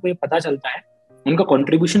देता है उनको ये पता चलता है उनका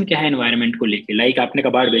कंट्रीब्यूशन क्या है एनवायरनमेंट को लेके। लाइक आपने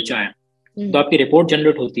कबाड़ बेचा है तो आपकी रिपोर्ट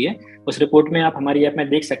जनरेट होती है, उस रिपोर्ट में आप हमारी ऐप में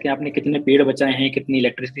देख सकते हैं आपने कितने पेड़ बचाए हैं, कितनी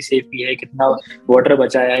इलेक्ट्रिसिटी सेव की है, कितना वाटर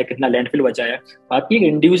बचाया है, कितना लैंडफिल बचाया है। आपकी एक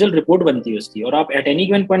इंडिविजुअल रिपोर्ट बनती है उसकी, और आप at any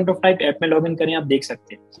given point of time app में लॉग इन करें आप देख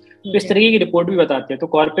सकते हैं। तो इस तरीके की रिपोर्ट भी बताते हैं। तो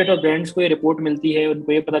कॉर्पोरेट और ब्रांड्स को ये रिपोर्ट मिलती है,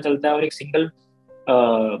 उनको ये पता चलता है, और एक सिंगल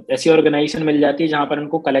ऐसी ऑर्गेनाइजेशन मिल जाती है जहां पर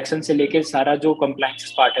उनको कलेक्शन से लेके सारा जो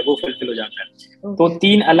कंप्लायंस पार्ट है वो फुलफिल हो जाता है। तो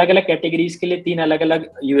तीन अलग अलग कैटेगरीज के लिए तीन अलग अलग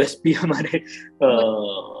यूएसपी हमारे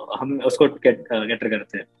हम उसको कैटर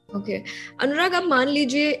करते हैं। ओके अनुराग, आप मान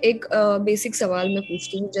लीजिए एक बेसिक सवाल मैं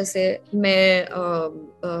पूछती हूँ, जैसे मैं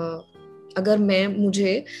अगर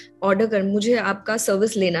मुझे आपका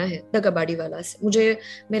सर्विस लेना है द कबाड़ी वाला से, मुझे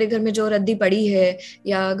मेरे घर में जो रद्दी पड़ी है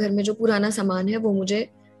या घर में जो पुराना सामान है वो मुझे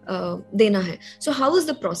देना है, so how is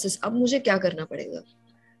the process? अब मुझे क्या करना पड़ेगा?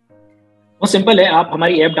 वो सिंपल है, आप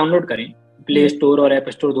हमारी ऐप डाउनलोड करें, प्ले स्टोर और ऐप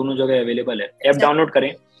स्टोर दोनों जगह अवेलेबल है। ऐप डाउनलोड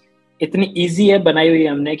करें, इतनी इजी ऐप बनाई हुई है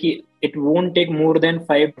हमने कि it won't take more than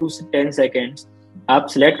 5 to 10 seconds। आप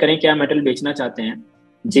सिलेक्ट करें क्या मेटल बेचना चाहते हैं,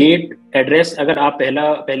 डेट, एड्रेस। अगर आप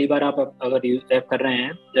पहली बार आप अगर ऐप कर रहे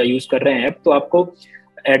हैं या यूज कर रहे हैं ऐप, तो आपको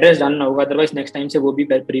एड्रेस डालना होगा, अदरवाइज नेक्स्ट टाइम से वो भी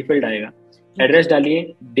प्रीफिल्ड आएगा। एड्रेस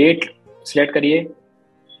डालिए, डेट सिलेक्ट करिए,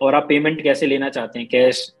 और आप पेमेंट कैसे लेना चाहते हैं,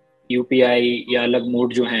 कैश, यूपीआई या अलग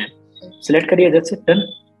मोड जो है सिलेक्ट करिए। That's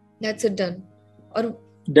it done. और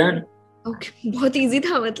डन। ओके, बहुत इजी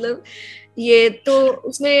था। मतलब ये तो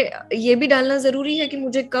उसमें ये भी डालना जरूरी है कि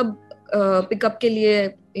मुझे कब पिकअप के लिए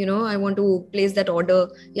I want to place that order,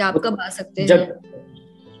 या आप कब आ सकते हैं? जब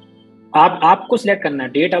आपको सिलेक्ट करना है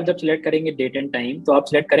डेट, आप जब सिलेक्ट करेंगे डेट एंड टाइम, तो आप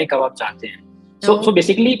सिलेक्ट करें कब आप चाहते हैं। सो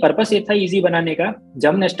बेसिकली पर्पस ये था इजी बनाने का।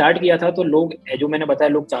 जब मैंने स्टार्ट किया था तो लोग, जो मैंने बताया,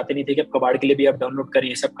 लोग चाहते नहीं थे कि आप कबाड़ के लिए भी आप डाउनलोड करें,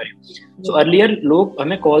 ये सब करें। सो अर्लियर लोग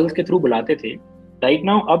हमें कॉल्स के थ्रू बुलाते थे। राइट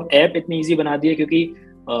नाउ अब ऐप इतनी इजी बना दी है, क्योंकि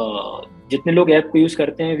जितने लोग ऐप को यूज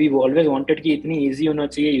करते हैं, वी ऑलवेज वांटेड कि इतनी इजी होना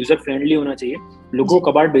चाहिए, यूजर फ्रेंडली होना चाहिए, लोगों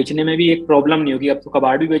को कबाड़ बेचने में भी एक प्रॉब्लम नहीं होगी। अब तो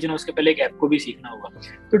कबाड़ भी बेचना, उसके पहले एक ऐप को भी सीखना होगा।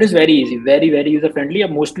 तो it is very easy, very very user friendly.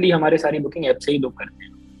 अब मोस्टली हमारे सारी बुकिंग ऐप से ही लोग करते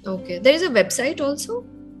हैं। Okay, there is a website also?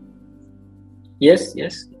 Yes.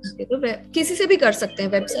 तो किसी से भी कर सकते हैं,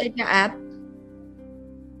 वेबसाइट या ऐप?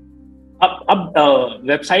 अब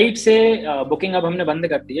वेबसाइट से बुकिंग अब हमने बंद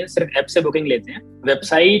कर दी है, सिर्फ ऐप से बुकिंग लेते हैं।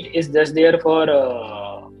 Website is just there for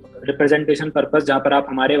representation purpose, जहाँ पर आप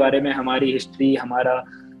हमारे बारे में, हमारी हिस्ट्री, हमारा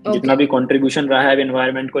जितना भी कंट्रीब्यूशन रहा है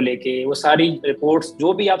एनवायरनमेंट को लेके, वो सारी रिपोर्ट्स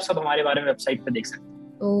जो भी आप सब हमारे बारे में वेबसाइट पे देख सकते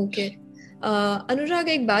हैं। ओके, अनुराग,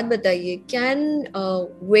 एक बात बताइए, can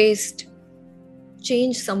waste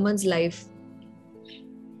change someone's life?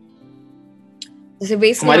 जैसे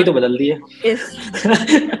वेस्ट हमारी तो बदल दी है।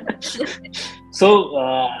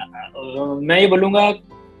 सो मैं ये बोलूंगा,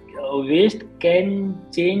 waste can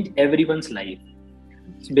change everyone's life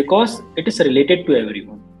because it is related to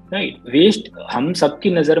everyone, right? Waste हम सबकी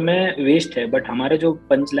नजर में वेस्ट है, बट हमारे जो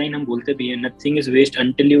पंच लाइन हम बोलते भी है, nothing is waste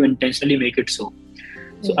until you intentionally make it so.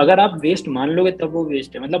 सो अगर आप वेस्ट मान लोगे तब वो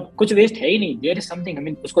वेस्ट है, मतलब कुछ वेस्ट है ही नहीं, देयर इज समथिंग।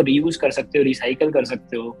 हमें उसको रीयूज कर सकते हो, रिसाइकल कर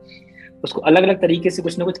सकते हो, उसको अलग अलग तरीके से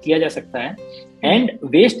कुछ ना कुछ किया जा सकता है। एंड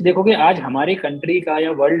वेस्ट देखोगे आज हमारी कंट्री का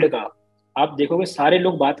या वर्ल्ड का, आप देखोगे सारे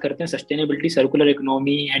लोग बात करते हैं sustainability, circular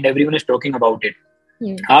economy, and everyone is talking about it.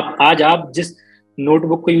 आप जिस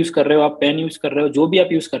नोटबुक को यूज कर रहे हो, आप पेन यूज कर रहे हो, जो भी आप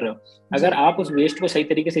यूज कर रहे हो, अगर आप उस वेस्ट को सही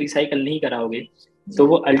तरीके से रिसाइकल नहीं कराओगे तो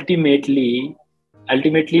वो अल्टीमेटली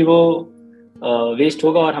वो वेस्ट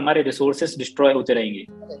होगा और हमारे रिसोर्सेस डिस्ट्रॉय होते रहेंगे।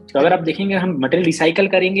 तो अगर आप देखेंगे हम मटेरियल रिसाइकल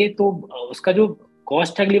करेंगे तो उसका जो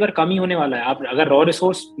कॉस्ट है अगली बार कम ही होने वाला है। आप अगर रॉ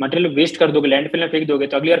रिसोर्स मटेरियल वेस्ट कर दोगे, लैंडफिल में फेंक दोगे,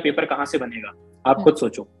 तो अगली बार पेपर कहाँ से बनेगा? आप खुद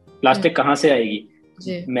सोचो, प्लास्टिक कहाँ से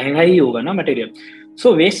आएगी? महंगा ही होगा ना मटेरियल।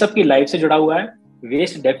 सो वेस्ट सबकी लाइफ से जुड़ा हुआ है।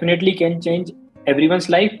 Waste definitely can change everyone's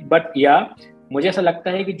life, but या मुझे ऐसा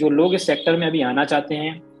लगता है कि जो लोग इस सेक्टर में अभी आना चाहते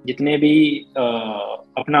हैं, जितने भी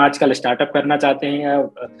अपना आजकल स्टार्टअप करना चाहते हैं या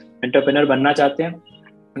एंटरप्रेन्योर बनना चाहते हैं,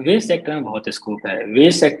 वेस्ट सेक्टर में बहुत स्कोप है।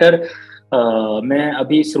 वेस्ट सेक्टर में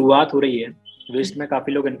अभी शुरुआत हो रही है, वेस्ट में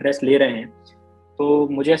काफी लोग इंटरेस्ट ले रहे हैं। तो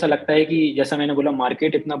मुझे ऐसा लगता है कि जैसा मैंने बोला,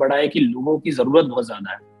 मार्केट इतना बड़ा है कि लोगों की जरूरत बहुत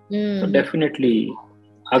ज्यादा है। तो डेफिनेटली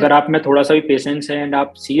अगर आप में थोड़ा सा भी पेशेंस है एंड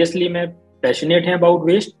आप सीरियसली में पैशनेट हैं about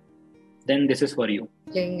waste, then this is for you.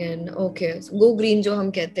 Okay, go green जो हम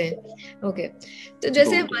कहते हैं। ओके, तो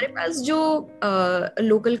जैसे हमारे पास जो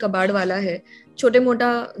लोकल कबाड़ वाला है, छोटे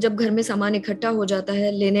मोटा जब घर में सामान इकट्ठा हो जाता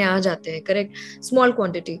है लेने आ जाते हैं, correct, small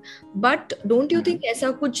quantity, but don't you think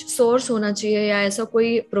ऐसा कुछ सोर्स होना चाहिए या ऐसा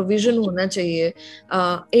कोई प्रोविजन होना चाहिए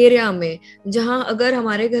एरिया में, जहां अगर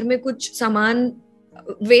हमारे घर में कुछ सामान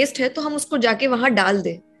वेस्ट है तो हम उसको जाके वहां डाल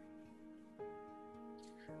दें?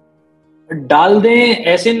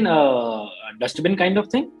 ऐसे डस्टबिन काइंड ऑफ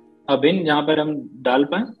थिंग, अ बिन जहां पर हम डाल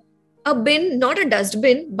पाए। अ बिन, not a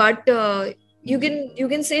dustbin, but you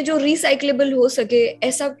can say जो रिसाइक्लेबल हो सके,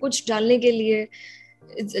 ऐसा कुछ डालने के लिए,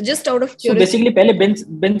 just out of so basically पहले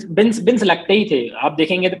बिन्स लगते ही थे। आप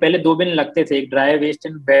देखेंगे तो पहले 2 बिन लगते थे, एक dry waste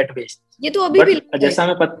and wet waste. ये तो अभी भी जैसा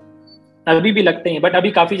हमें अभी भी लगते हैं, बट अभी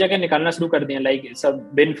काफी जगह निकालना शुरू कर दिए, लाइक सब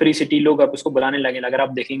बिन फ्री सिटी लोग अब उसको बुलाने लगे। अगर आप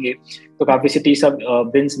देखेंगे तो काफी सिटी सब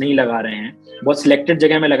बिन्स नहीं लगा रहे हैं, बहुत सिलेक्टेड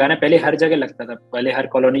जगह में लगा रहे हैं। पहले हर जगह लगता था, पहले हर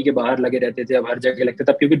कॉलोनी के बाहर लगे रहते थे, अब हर जगह लगते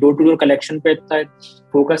था, क्योंकि डोर टू डोर कलेक्शन पे इतना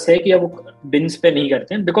फोकस है कि अब वो बिन्स पे नहीं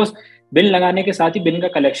करते हैं। बिकॉज बिन लगाने के साथ ही बिन का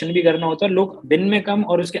कलेक्शन भी करना होता है, लोग बिन में कम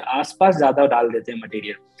और उसके आसपास ज्यादा डाल देते हैं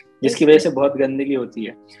मटेरियल, जिसकी वजह से बहुत गंदगी होती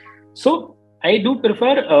है। सो आई डू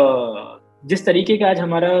प्रेफर, जिस तरीके का आज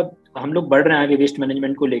हम लोग बढ़ रहे हैं आगे वेस्ट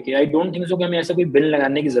मैनेजमेंट को लेके, आई डोंट थिंक सो कि हमें ऐसा कोई बिल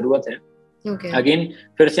लगाने की जरूरत है। अगेन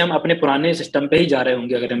फिर से हम अपने पुराने सिस्टम पे ही जा रहे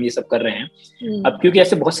होंगे अगर हम ये सब कर रहे हैं। अब क्योंकि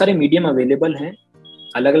ऐसे बहुत सारे मीडियम अवेलेबल हैं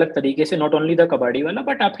अलग अलग तरीके से, नॉट ओनली द कबाड़ी वाला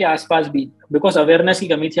बट आपके आसपास भी, बिकॉज अवेयरनेस की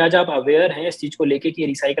कमी थी। आज आप अवेयर हैं इस चीज को लेके कि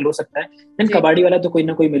रिसाइकल हो सकता है, देन कबाड़ी वाला तो कोई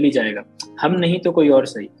ना कोई मिल ही जाएगा, हम नहीं तो कोई और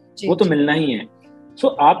सही, वो तो मिलना ही है। सो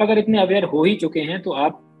आप अगर इतने अवेयर हो ही चुके हैं तो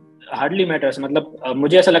आप हार्डली मैटर्स, मतलब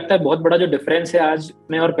मुझे ऐसा लगता है बहुत बड़ा जो डिफरेंस है आज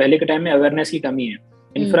में और पहले के टाइम में, अवेयरनेस की कमी है।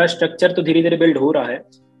 इंफ्रास्ट्रक्चर तो धीरे धीरे बिल्ड हो रहा है,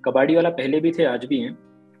 कबाड़ी वाला पहले भी थे आज भी हैं,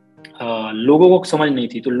 लोगों को समझ नहीं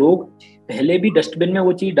थी, तो लोग पहले भी डस्टबिन में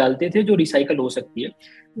वो चीज डालते थे जो रिसाइकल हो सकती है,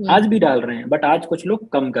 आज भी डाल रहे हैं, बट आज कुछ लोग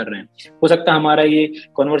कम कर रहे हैं। हो सकता है हमारा ये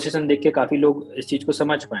कॉन्वर्सेशन देख के काफी लोग इस चीज को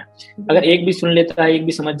समझ पाए। अगर एक भी सुन लेता है, एक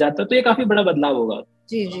भी समझ जाता है, तो ये काफी बड़ा बदलाव होगा।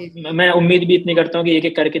 जी। मैं उम्मीद भी इतनी करता हूँ कि एक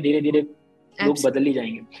एक करके धीरे धीरे लोग बदल ही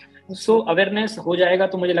जाएंगे। सो अवेयरनेस हो जाएगा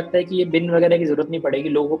तो मुझे लगता है कि ये बिन वगैरह की जरूरत नहीं पड़ेगी,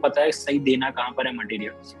 लोगों को पता है सही देना कहाँ पर है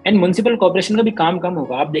मटेरियल, एंड म्युनिसिपल कॉर्पोरेशन का भी काम कम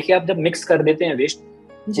होगा। आप देखिए, आप जब मिक्स कर देते हैं वेस्ट,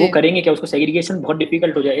 वो करेंगे क्या, उसको सेग्रीगेशन बहुत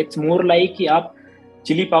डिफिकल्ट हो जाए। इट्स मोर लाइक कि आप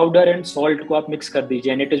चिली पाउडर एंड सॉल्ट को आप मिक्स कर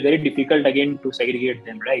दीजिए, and it is very difficult again to segregate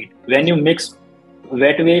them, right? When you mix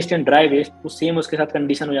wet waste and dry waste, तो सेम उसके साथ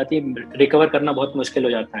कंडीशन हो जाती है, रिकवर करना बहुत मुश्किल हो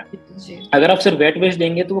जाता है। अगर आप सिर्फ वेट वेस्ट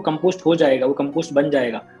देंगे तो वो कंपोस्ट हो जाएगा, वो कंपोस्ट बन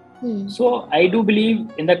जाएगा। So I do believe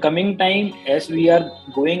in the coming time as we are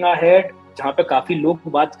going ahead, जहाँ पे काफी लोग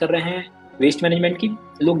बात कर रहे हैं वेस्ट मैनेजमेंट की,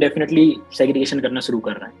 लोग डेफिनेटली सेग्रीगेशन करना शुरू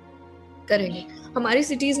कर रहे हैं। करेंगे हमारी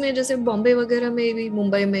सिटीज में, जैसे बॉम्बे वगैरह में भी,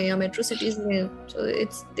 मुंबई में या मेट्रो सिटीज में, so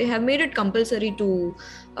they have made it compulsory to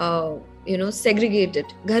segregate it।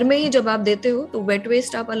 घर में ही जब आप देते हो तो वेट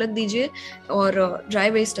वेस्ट आप अलग दीजिए और ड्राई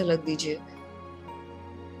वेस्ट अलग दीजिए।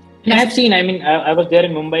 And I have seen, I mean, I was there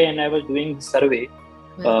in Mumbai and I was doing survey.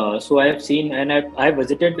 So I have seen and I have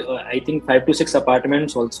visited, I think 5 to 6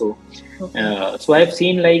 apartments also. Okay. So I have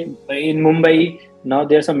seen like in Mumbai, now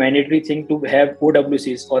there's a mandatory thing to have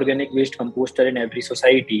OWCs, organic waste composter in every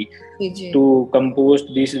society to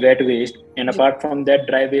compost this wet waste. And apart from that,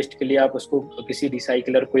 dry waste के लिए आप उसको किसी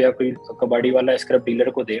recycler को या कोई कबाड़ी वाला scrap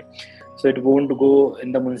dealer को दे. So it won't go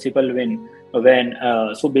in the municipal van.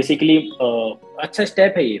 So basically अच्छा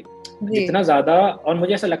step है ये. जितना ज्यादा, और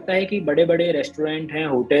मुझे ऐसा लगता है कि बड़े बड़े रेस्टोरेंट हैं,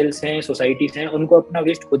 होटल्स हैं, सोसाइटीज हैं, उनको अपना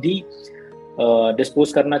वेस्ट खुद ही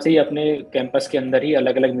डिस्पोज करना चाहिए अपने कैंपस के अंदर ही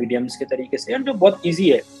अलग अलग मीडियम्स के तरीके से, जो बहुत इजी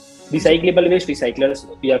है. रिसाइक्लेबल वेस्ट रिसाइकलर्स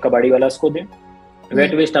या कबाड़ी वाला को दें,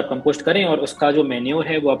 वेट वेस्ट आप कंपोस्ट करें और उसका जो मैन्योर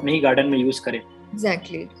है वो अपने ही गार्डन में यूज करें.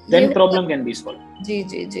 Exactly, then problem can be solve. जी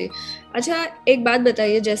जी जी. अच्छा, एक बात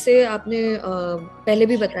बताइए, जैसे आपने पहले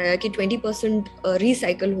भी बताया कि 20%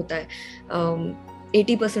 रिसाइकल होता है,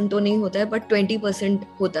 80% तो नहीं होता है बट 20%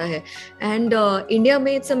 होता है. एंड इंडिया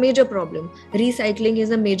में it's a major problem. Recycling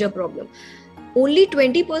is a major problem. Only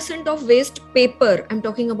 20% of waste paper, I'm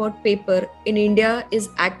talking about paper, in India is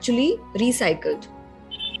actually recycled.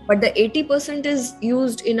 But the 80% is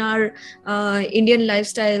used in our Indian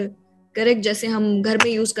lifestyle, correct? जैसे हम घर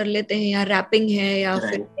में use कर लेते हैं, या wrapping है, या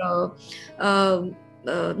फिर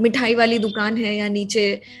मिठाई वाली दुकान है, या नीचे,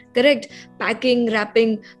 correct, packing,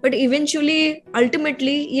 wrapping. But eventually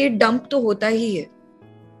ultimately ये डंप तो होता ही है.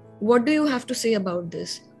 What do you have to say about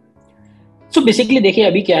this? So basically देखिए,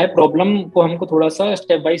 अभी क्या है, प्रॉब्लम को हमको थोड़ा सा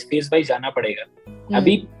स्टेप वाइज, फेज वाइज जाना पड़ेगा.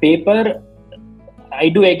 अभी पेपर, आई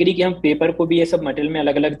डू एग्री कि हम पेपर को भी ये सब मटेरियल में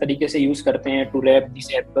अलग अलग तरीके से यूज करते हैं टू रैप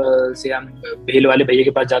दिस एप्पल्स, या हम भेल वाले भैया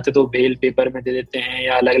के पास जाते तो भेल पेपर में दे देते हैं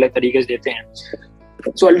या अलग अलग तरीके से देते हैं.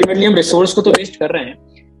 सो अल्टीमेटली हम रिसोर्स को तो वेस्ट कर रहे हैं,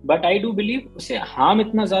 बट आई डू बिलीव उससे हार्म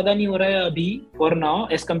इतना ज्यादा नहीं हो रहा है अभी for now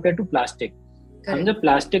as compare to plastic. हम जब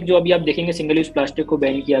प्लास्टिक, जो अभी आप देखेंगे सिंगल यूज प्लास्टिक को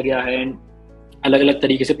बैन किया गया है एंड अलग अलग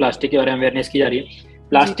तरीके से प्लास्टिक के बारे में अवेयरनेस की जा रही है.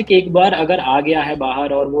 प्लास्टिक एक बार अगर आ गया है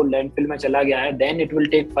बाहर और वो लैंडफिल में चला गया है, then it will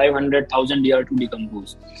take 500,000 years to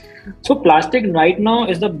decompose. So plastic right now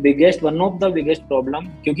is the biggest, one of the biggest problem,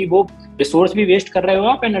 क्योंकि वो रिसोर्स भी वेस्ट कर रहे हो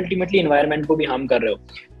आप एंड अल्टीमेटली एनवायरनमेंट को भी हार्म कर रहे हो.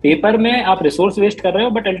 पेपर में आप रिसोर्स वेस्ट कर रहे हो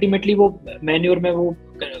बट अल्टीमेटली वो मैन्योर में वो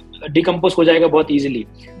डिकम्पोज हो जाएगा बहुत इजीली,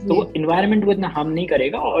 तो वो एनवायरनमेंट को इतना हार्म नहीं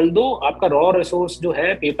करेगा. ऑल्दो आपका रॉ रिसोर्स जो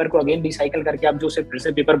है पेपर को अगेन रिसाइकल करके आप जो उसे फिर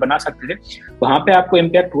से पेपर बना सकते थे, वहां पे आपको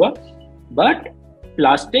इम्पैक्ट हुआ. But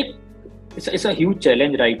plastic is a huge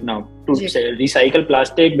challenge right now to recycle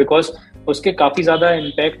plastic, because उसके काफी ज्यादा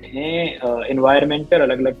इम्पैक्ट हैं एनवायरनमेंट पर,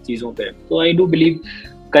 अलग अलग चीजों पे. तो I do believe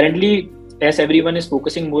currently as everyone is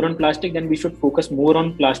focusing more on plastic, then we should focus more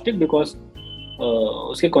on plastic because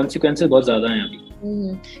उसके consequences बहुत ज़्यादा हैं अभी.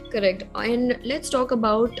 Correct. And let's talk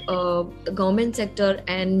about the government sector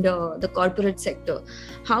and the corporate sector.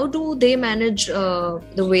 How do they manage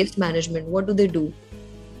the waste management? What do they do?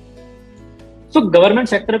 So government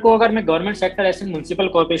sector को, अगर मैं government sector ऐसे municipal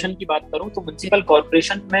corporation की बात करूं, तो म्युनिसिपल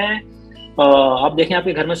कॉर्पोरेशन में आप देखें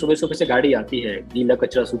आपके घर में सुबह सुबह से गाड़ी आती है गीला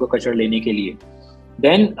कचरा सूखा कचरा लेने के लिए.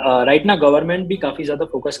 देन राइट ना गवर्नमेंट भी काफी ज्यादा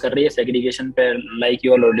फोकस कर रही है सेग्रीगेशन पे, like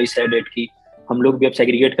you already said it कि हम लोग भी अब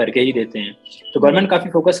सेग्रीगेट करके ही देते हैं. तो गवर्नमेंट काफी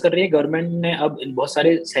फोकस कर रही है. गवर्नमेंट ने अब बहुत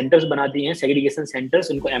सारे सेंटर्स बना दिए हैं, सेग्रीगेशन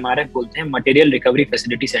सेंटर्स, उनको MRF बोलते हैं, मटेरियल रिकवरी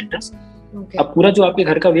फैसिलिटी सेंटर्स. अब पूरा जो आपके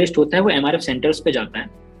घर का वेस्ट होता है वो MRF सेंटर्स पे जाता है.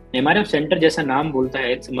 MRF सेंटर जैसा नाम बोलता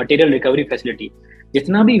है, मटेरियल रिकवरी फैसिलिटी.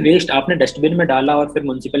 जितना भी वेस्ट आपने डस्टबिन में डाला और फिर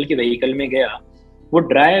म्युनिसिपल के व्हीकल में गया, वो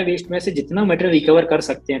ड्राई वेस्ट में से जितना मटेरियल रिकवर कर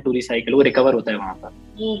सकते हैं टू रिसाइकल, वो रिकवर होता है वहां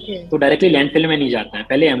पर. तो डायरेक्टली लैंडफिल में नहीं जाता है,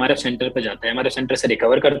 पहले MRF सेंटर पे जाता है. MRF सेंटर से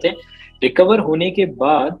रिकवर करते हैं. रिकवर होने के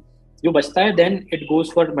बाद जो बचता है, then it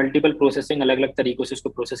goes for multiple processing, अलग अलग तरीकों से उसको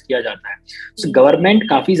प्रोसेस किया जाता है. सो गवर्नमेंट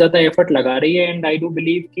काफी ज्यादा एफर्ट लगा रही है एंड आई डू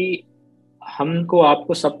बिलीव कि हमको,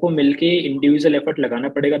 आपको, सबको मिलके इंडिविजुअल एफर्ट लगाना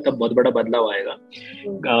पड़ेगा, तब बहुत बड़ा बदलाव आएगा.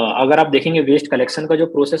 अगर आप देखेंगे वेस्ट कलेक्शन का जो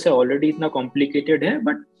प्रोसेस है ऑलरेडी इतना कॉम्प्लिकेटेड है,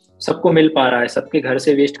 बट सबको मिल पा रहा है, सबके घर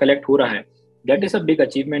से वेस्ट कलेक्ट हो रहा है. That is a big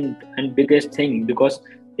achievement and biggest thing, because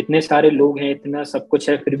इतने सारे लोग हैं, इतना सब कुछ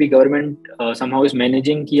है, फिर भी गवर्नमेंट समहाउ इज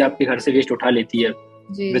मैनेजिंग कि आपके घर से वेस्ट उठा लेती है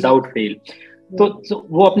विदाउट फेल. तो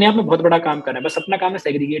वो अपने आप में बहुत बड़ा काम करना है. बस अपना काम है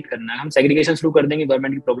सेग्रीगेट करना है. हम सेग्रीगेशन शुरू कर देंगे,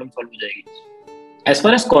 गवर्नमेंट की प्रॉब्लम सॉल्व हो जाएगी. As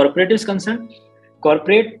far as corporate is concern,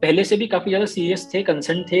 corporate पहले से भी काफी ज्यादा सीरियस थे,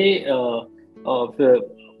 कंसर्न थे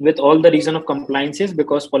with all the reason of compliances,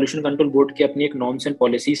 because pollution control board की अपनी एक norms and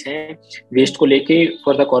policies हैं वेस्ट को लेके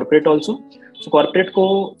for the corporate also. So corporate को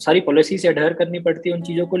सारी पॉलिसी से adhere करनी पड़ती है उन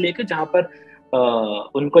चीजों को लेकर, जहाँ पर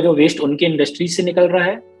उनको जो वेस्ट उनके इंडस्ट्रीज से निकल रहा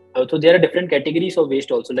है So there are different categories of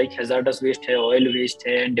waste also, like hazardous waste है, oil waste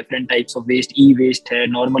है, and different types of waste, e-waste है,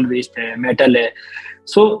 normal waste है, metal है.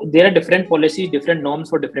 So there are different policies, different norms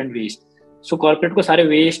for different waste. So corporate को सारे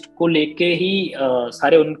waste को लेके ही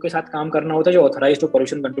सारे उनके साथ काम करना होता है जो authorized हो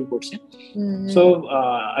pollution control board से. So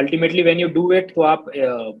ultimately when you do it, तो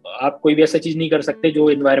आप कोई भी ऐसा चीज नहीं कर सकते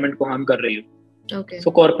जो environment को harm कर रही हो. Okay.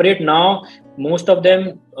 So corporate now, most of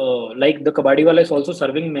them, like the Kabadiwala is also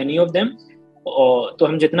serving many of them. तो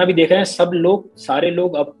हम जितना भी देख रहे हैं सारे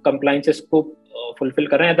लोग अब compliances को fulfill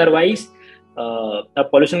कर रहे हैं. Otherwise, अब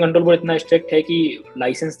pollution control board इतना strict है कि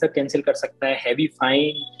license तक cancel कर सकता है, heavy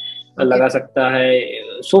fine लगा सकता है.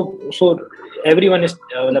 So everyone is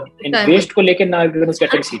in waste को लेके now everyone is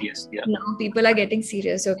getting serious. Yeah. Now people are getting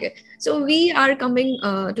serious. Okay. So we are coming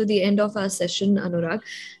to the end of our session, Anurag.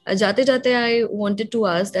 जाते I wanted to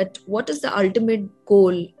ask that what is the ultimate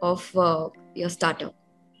goal of your startup?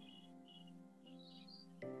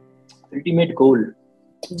 Ultimate goal.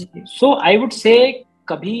 So I would say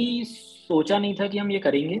कभी सोचा नहीं था कि हम ये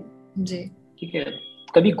करेंगे. जी. ठीक है.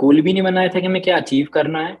 कभी गोल भी नहीं बनाया था कि हमें क्या अचीव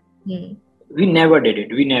करना है. We never did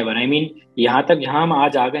it. We never. I mean, यहाँ तक जहाँ हम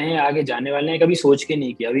आज आ गए हैं, आगे जाने वाले हैं, कभी सोच के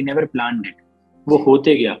नहीं किया. We never planned it. वो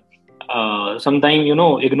होते गया. Sometimes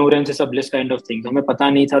ignorance is a bliss kind of thing. तो हमें पता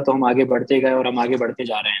नहीं था तो हम आगे बढ़ते गए और हम आगे बढ़ते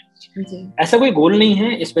जा रहे हैं. ऐसा कोई गोल नहीं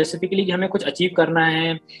है स्पेसिफिकली कि हमें कुछ अचीव करना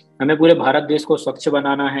है, हमें पूरे भारत देश को स्वच्छ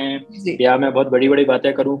बनाना है, या मैं बहुत बड़ी बड़ी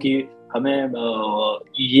बातें करूँ कि हमें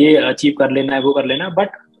ये अचीव कर लेना है, वो कर लेना. बट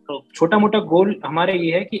छोटा मोटा गोल हमारे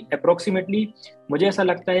ये है कि अप्रोक्सीमेटली मुझे ऐसा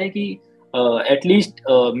लगता है कि एटलीस्ट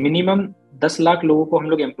मिनिमम 10 लाख लोगों को हम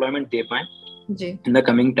लोग एम्प्लॉयमेंट दे पाएं in the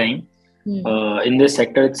coming time in this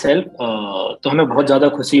sector itself. तो हमें बहुत ज्यादा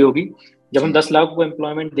खुशी होगी जब हम 10 लाख को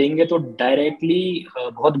एम्प्लॉयमेंट देंगे. तो डायरेक्टली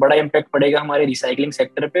बहुत बड़ा इम्पैक्ट पड़ेगा हमारे रिसाइकलिंग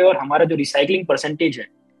सेक्टर पे, और हमारा जो रिसाइकलिंग परसेंटेज है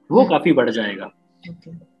वो काफी बढ़ जाएगा.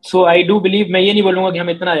 सो आई डू बिलीव, मैं ये नहीं बोलूंगा कि हम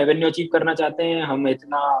इतना रेवेन्यू अचीव करना चाहते हैं, हम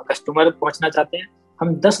इतना कस्टमर पहुंचना चाहते हैं.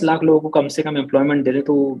 हम 10 लाख लोगों को कम से कम एम्प्लॉयमेंट दे दें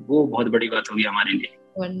तो वो बहुत बड़ी बात होगी हमारे लिए.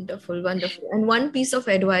 Wonderful. And one piece of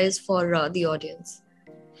advice for the audience.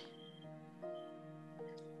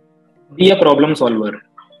 Be a problem solver.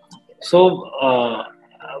 So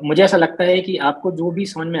मुझे ऐसा लगता है कि आपको जो भी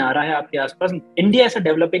समझ में आ रहा है आपके आसपास, इंडिया ऐसा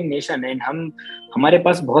डेवलपिंग नेशन है, हमारे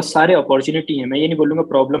पास बहुत सारे अपॉर्चुनिटी है. मैं ये नहीं बोलूंगा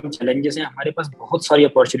प्रॉब्लम चैलेंजेस हैं, हमारे पास बहुत सारी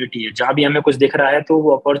अपॉर्चुनिटी है. जहाँ भी हमें कुछ दिख रहा है तो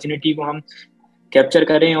वो अपॉर्चुनिटी को हम कैप्चर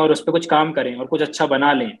करें और उस पर कुछ काम करें और कुछ अच्छा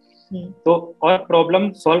बना लें. तो और प्रॉब्लम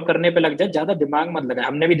सॉल्व करने पे लग जाए, ज्यादा दिमाग मत लगाए.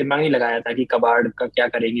 हमने भी दिमाग नहीं लगाया था कि कबाड़ का क्या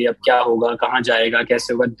करेंगे, अब क्या होगा, कहाँ जाएगा,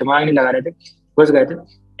 कैसे होगा, दिमाग नहीं लगा रहे थे, घुस गए थे.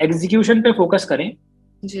 एग्जीक्यूशन पे फोकस करें.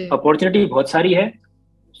 अपॉर्चुनिटी बहुत सारी है.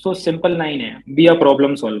 सो सिंपल लाइन है, be a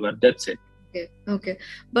problem solver, that's it. Okay.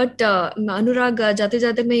 But Anurag, जाते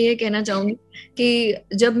जाते मैं ये कहना चाहूंगी कि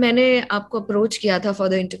जब मैंने आपको अप्रोच किया था फॉर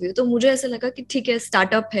द इंटरव्यू, तो मुझे ऐसा लगा कि ठीक है,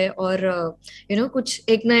 स्टार्टअप है और कुछ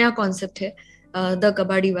एक नया कॉन्सेप्ट है, the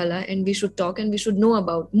Kabadiwala, and we should talk and we should know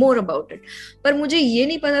more about it. पर मुझे ये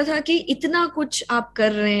नहीं पता था कि इतना कुछ आप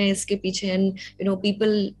कर रहे हैं इसके पीछे, and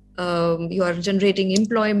people you are generating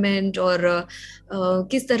employment, और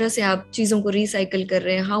किस तरह से आप चीजों को रिसाइकल कर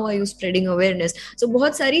रहे हैं, how are you spreading awareness. So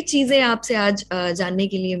बहुत सारी चीजें आपसे आज जानने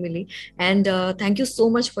के लिए मिली. And thank you so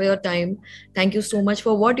much for your time, thank you so much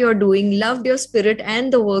for what you are doing, loved your spirit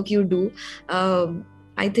and the work you do.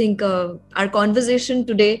 I think our conversation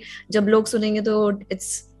today जब लोग सुनेंगे तो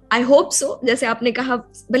इट्स, आई होप सो, जैसे आपने कहा,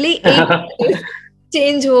 भले एक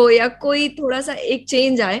change हो या कोई थोड़ा सा एक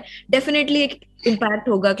चेंज आए, डेफिनेटली एक इम्पैक्ट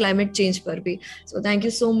होगा क्लाइमेट चेंज पर भी. So thank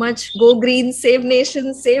you so much. Go green, save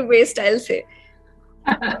nation, save waste, I will say.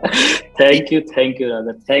 Thank you,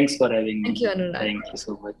 Radha. Thanks for having me. Thank you, Anurag. Thank you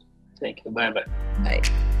so much. Thank you. Bye.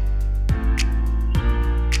 Bye.